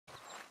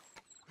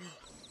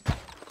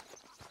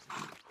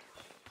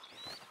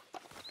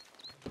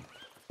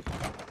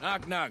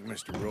Knock, knock,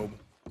 Mr. Roble.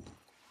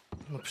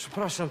 No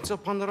przepraszam, co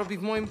pan robi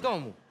w moim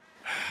domu?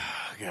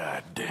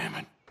 God damn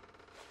it.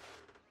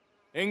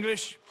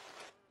 English?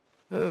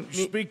 Uh,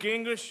 You speak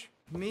English?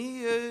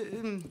 Me,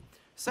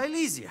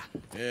 Silesia.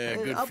 Yeah,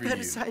 good for Upper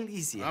you.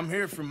 Silesia. I'm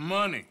here for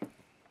money.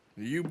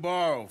 You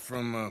borrow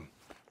from a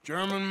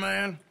German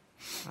man?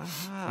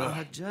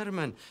 Aha,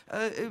 German.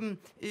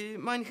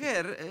 Mein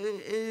Herr,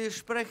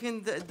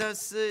 sprechen the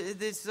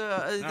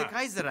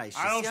Kaiserreich.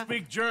 I don't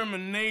speak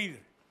German neither.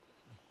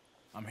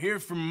 I'm here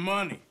for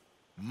money.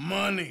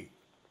 Money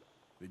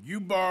that you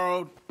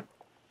borrowed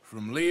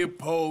from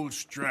Leopold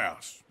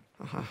Strauss.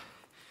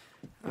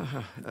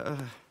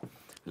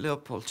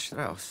 Leopold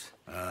Strauss.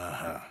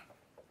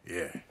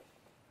 Yeah.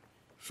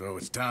 So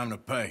it's time to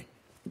pay.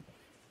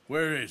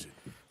 Where is it?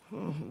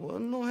 Oh, well,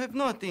 no, have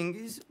nothing.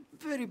 It's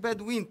very bad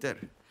winter.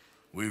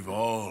 We've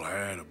all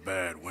had a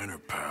bad winter,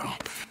 pal.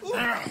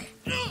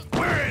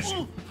 Where is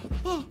it?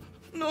 Oh,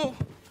 no.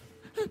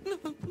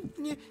 No,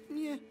 nie,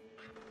 nie.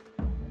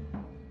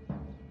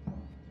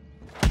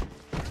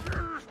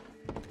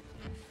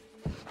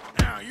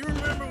 Now, you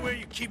remember where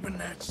you're keeping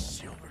that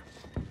silver?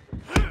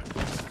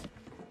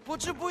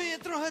 Potrzebuję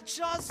trochę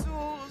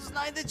czasu.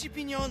 Znajdę ci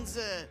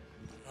pieniądze.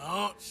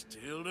 Oh,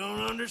 still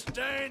don't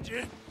understand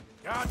you.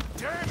 God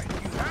damn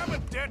it, you have a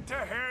debt to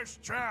Herr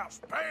Strauss.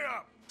 Pay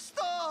up!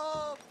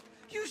 Stop!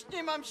 Już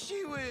nie mam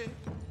siły.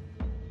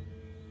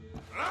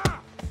 Ah!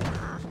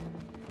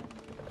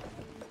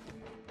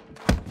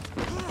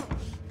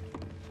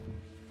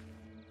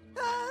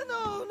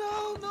 No,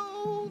 no,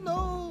 no,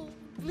 no.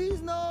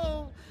 Please,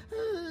 no.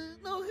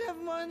 No have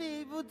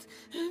money, but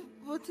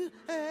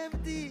I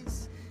have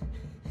this.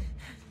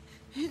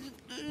 It's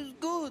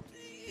good.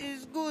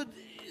 It's good.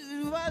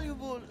 It's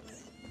valuable.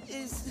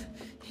 It's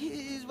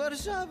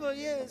Warszawa,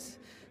 yes.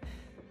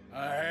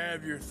 I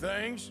have your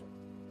things,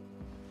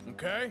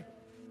 okay?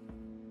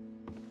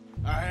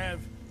 I have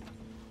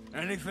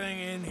anything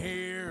in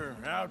here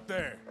or out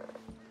there.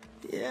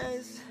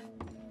 Yes.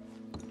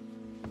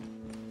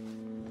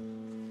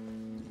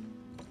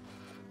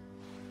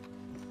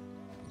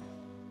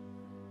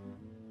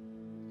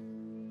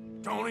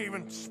 Don't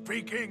even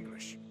speak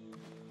English.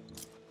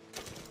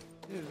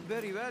 It's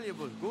very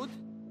valuable. Good?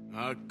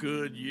 Not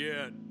good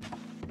yet.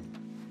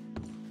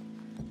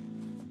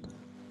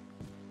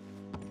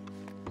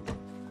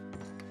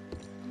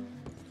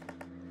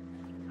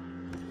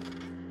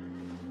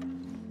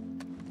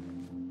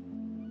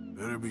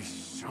 Better be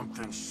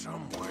something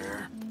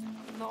somewhere.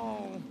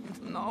 No,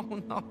 no,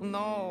 no,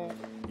 no.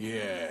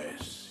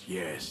 Yes,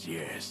 yes,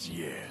 yes,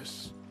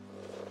 yes.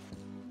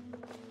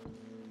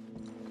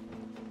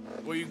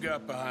 What you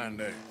got behind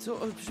there? Co?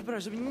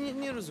 Przepraszam,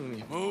 nie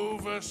rozumiem.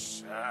 Move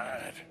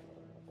aside.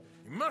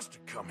 You must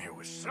have come here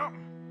with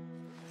something.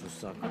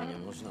 Prusakom nie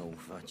można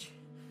ufać.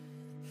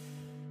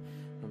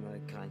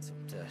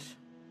 Amerykańcom też.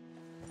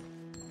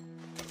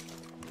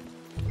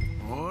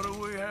 What do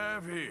we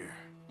have here?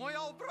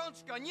 Moja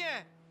obrączka,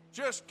 nie!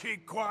 Just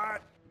keep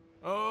quiet.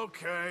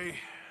 Okay,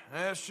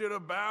 that should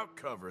about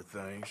cover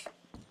things.